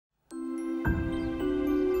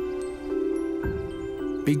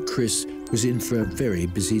Big Chris was in for a very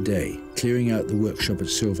busy day, clearing out the workshop at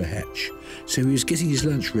Silver Hatch. So he was getting his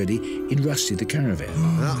lunch ready in Rusty the caravan.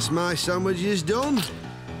 That's my sandwiches done.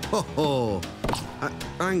 Ho-ho.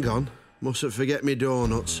 Hang on. Mustn't forget me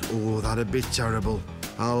doughnuts. Oh, that'd be terrible.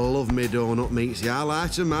 I love me doughnut meat. It's the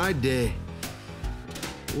highlight of my day.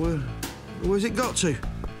 Where's it got to?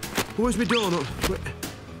 Where's my doughnut?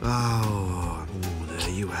 Oh, there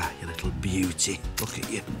you are, you little beauty. Look at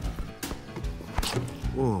you.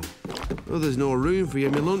 Oh, there's no room for you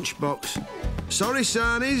in my lunchbox. Sorry,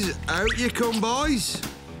 Sarnies. Out you come, boys.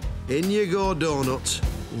 In you go, doughnuts.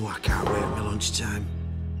 Oh, I can't wait for my lunchtime.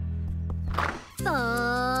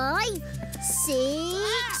 5,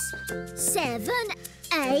 6, 7,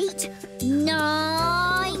 8,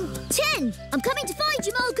 9, 10. I'm coming to find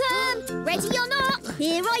you, Malcolm. Ready or not,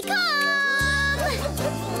 here I come.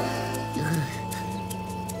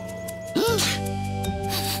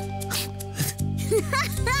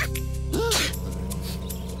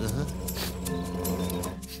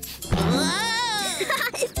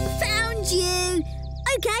 Found you.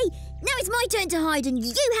 OK, now it's my turn to hide and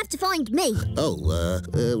you have to find me. Oh,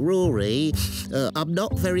 Roary, I'm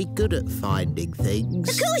not very good at finding things.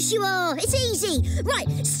 Of course you are. It's easy.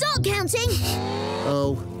 Right, start counting.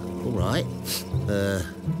 Oh, all right.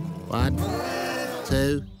 1,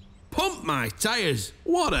 2... Pump my tyres.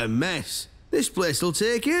 What a mess. This place will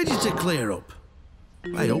take ages to clear up.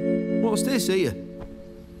 Hey, up. What's this here?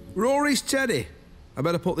 Roary's teddy. I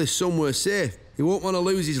better put this somewhere safe. He won't want to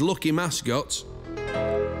lose his lucky mascots.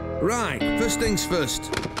 Right, first things first.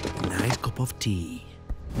 Nice cup of tea.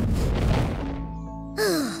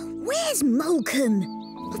 Where's Malcolm?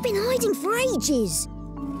 I've been hiding for ages.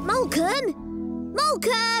 Malcolm?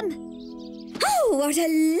 Malcolm! Oh, what a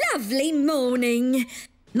lovely morning.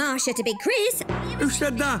 Marcia to Big Chris. Who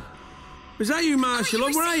said that? Was that you, Marcia? Oh,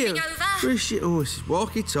 Where are you? Over? Oh, it's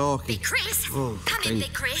walkie-talkie. Big Chris, come in,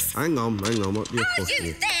 Big Chris. Hang on. What do you Are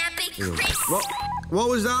you there, Big Chris? What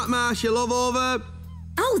was that, Marcia, love, over?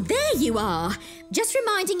 Oh, there you are. Just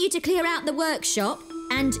reminding you to clear out the workshop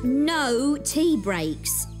and no tea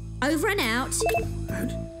breaks. Over and out.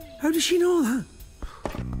 How does she know that?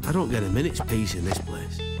 I don't get a minute's peace in this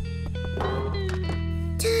place.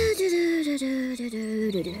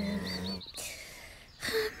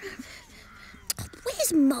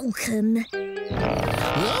 Where's Malcolm?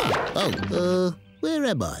 Where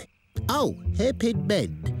am I? Oh, Hairpin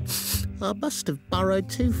Bend. I must have burrowed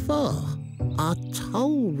too far. I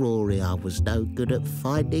told Roary I was no good at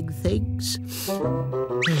finding things.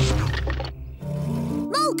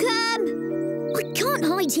 Malcolm! I can't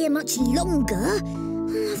hide here much longer.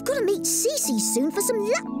 I've got to meet Cece soon for some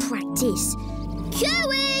lap practice.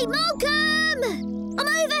 Joey! Malcolm! I'm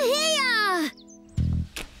over here!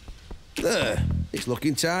 There. It's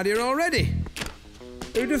looking tidier already.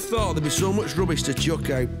 Who'd have thought there'd be so much rubbish to chuck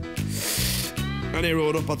out? Any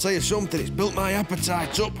road up, I'll tell you something, it's built my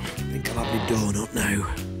appetite up. I think I'll have my doughnut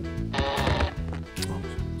now. Oh,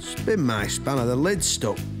 spin my spanner, the lid's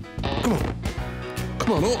stuck. Come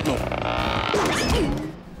on, open up.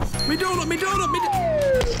 Me doughnut!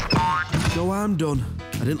 No, I'm done.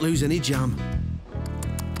 I didn't lose any jam.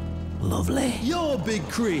 Lovely. Yo, Big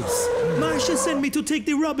Chris. Marcia sent me to take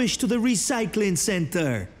the rubbish to the recycling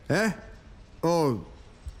centre. Eh? Oh,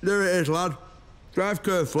 there it is, lad. Drive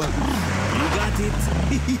carefully. You got it.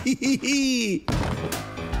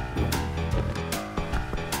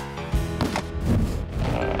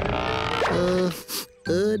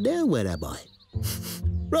 Now where am I?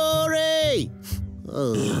 Roary!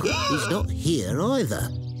 Oh, he's not here either.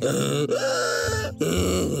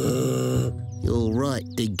 You're right,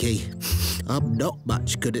 Dinky. I'm not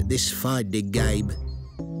much good at this finding game.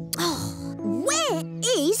 Oh, where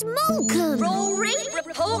is Malcolm? Roary,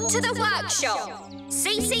 report to the workshop.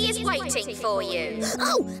 Cece is waiting for you.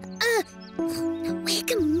 Where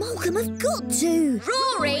can Malcolm have got to?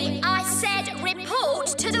 Roary, I said report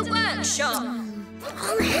to the workshop.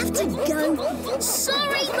 I'll have to go.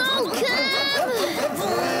 Sorry, Malcolm!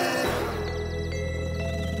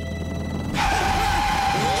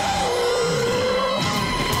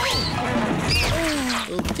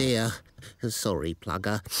 Oh, dear. Sorry,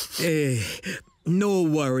 Plugger. No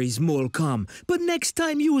worries, Malcolm. But next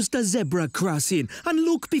time use the zebra crossing and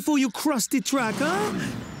look before you cross the track, huh?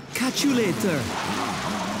 Catch you later.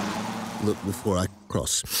 Look before I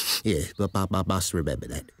cross. Yeah, but I must remember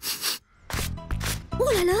that.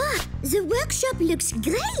 Oh la la! The workshop looks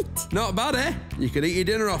great! Not bad, eh? You could eat your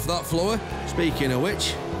dinner off that floor. Speaking of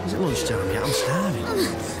which, is it lunchtime yet? I'm starving.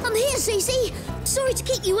 I'm here, Cece. Sorry to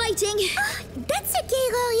keep you waiting. That's okay,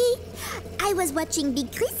 Rory. I was watching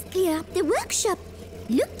Big Chris clear up the workshop.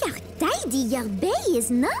 Look how tidy your bay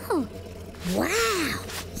is now. Wow.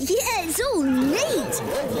 Yeah, it's all neat.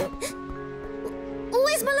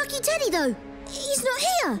 Where's my lucky teddy, though? He's not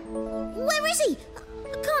here. Where is he? I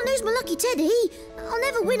can't lose my lucky teddy. I'll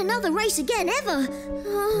never win another race again, ever.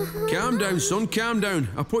 Calm down, son, calm down.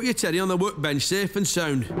 I put your teddy on the workbench safe and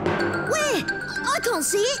sound. Where? I can't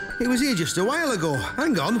see it. He was here just a while ago.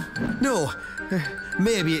 Hang on. No.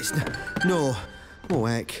 Maybe it's... No. Oh,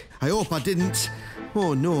 heck. I hope I didn't.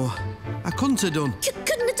 Oh, no. I couldn't have done.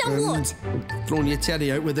 Couldn't have done what? Thrown your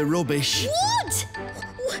teddy out with the rubbish. What?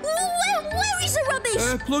 Where is the rubbish?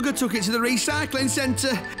 Plugger took it to the recycling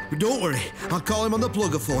centre. Don't worry, I'll call him on the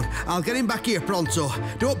Plugger phone. I'll get him back here pronto.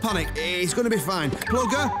 Don't panic, it's going to be fine.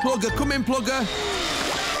 Plugger, come in, Plugger.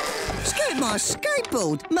 Scared my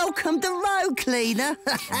skateboard. Malcolm the road cleaner.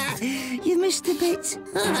 You missed a bit.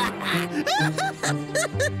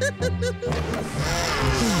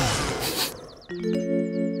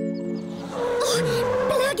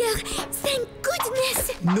 Plugger, thank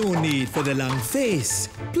goodness. No need for the long face.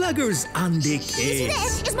 Plugger's on the Is case. he there?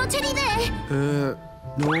 Is my teddy there?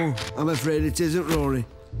 No, I'm afraid it isn't, Roary.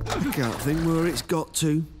 I can't think where it's got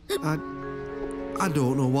to. I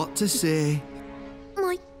don't know what to say.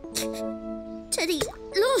 My teddy's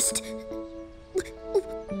lost.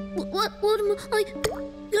 What am I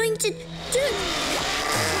going to do?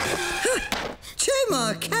 2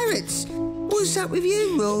 more carrots. What's up with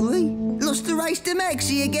you, Roary? Lost the race to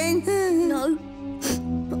Maxie again? No,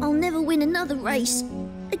 but I'll never win another race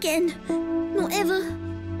again. Not ever.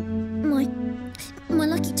 My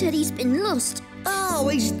lucky teddy's been lost. Oh,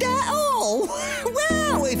 is that all?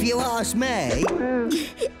 Well, if you ask me.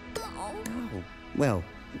 Well,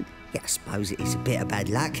 yeah, I suppose it is a bit of bad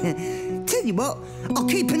luck. Tell you what, I'll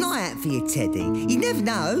keep an eye out for you, Teddy. You never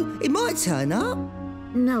know, it might turn up.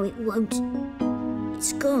 No, it won't.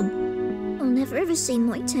 It's gone. I'll never ever see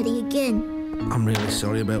my teddy again. I'm really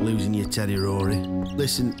sorry about losing your teddy, Roary.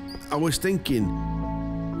 Listen, I was thinking,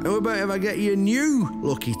 how about if I get you a new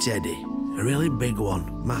lucky teddy? A really big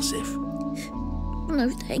one, massive. No,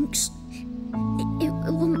 thanks. It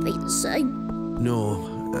wouldn't be the same.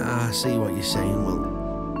 No, I see what you're saying.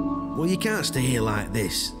 Well, you can't stay here like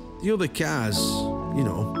this. The other cars, you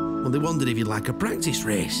know, well, they wondered if you'd like a practice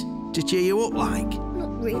race to cheer you up like.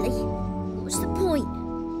 Not really. What's the point?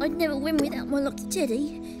 I'd never win without my lucky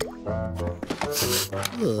teddy. I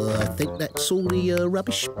think that's all the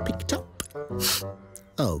rubbish picked up.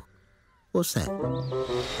 Oh, what's that?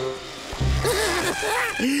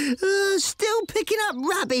 Still picking up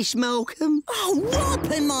rubbish, Malcolm. Oh,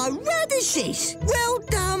 ripen my radishes. Well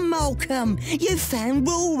done, Malcolm. You found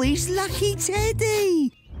Roary's lucky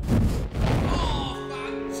teddy. Oh,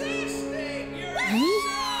 fantastic!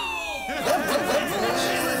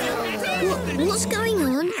 What's going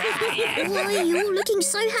on? Why are you all looking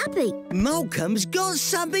so happy? Malcolm's got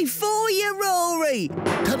something for you, Roary.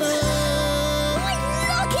 Ta-da! My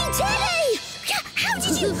lucky teddy! How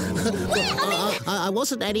did you... I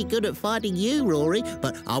wasn't any good at finding you, Roary,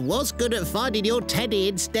 but I was good at finding your teddy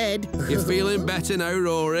instead. You're feeling better now,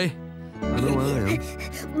 Roary? I know I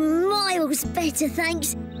am. Miles better,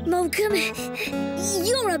 thanks, Malcolm.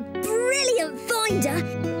 You're a brilliant finder.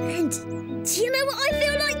 And do you know what I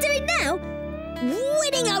feel like doing now?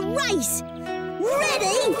 Winning a race.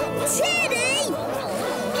 Ready, Teddy,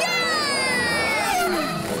 go!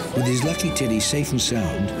 With his lucky teddy safe and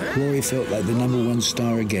sound, Roary felt like the #1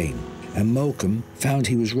 star again. And Malcolm found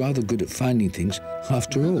he was rather good at finding things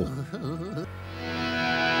after all.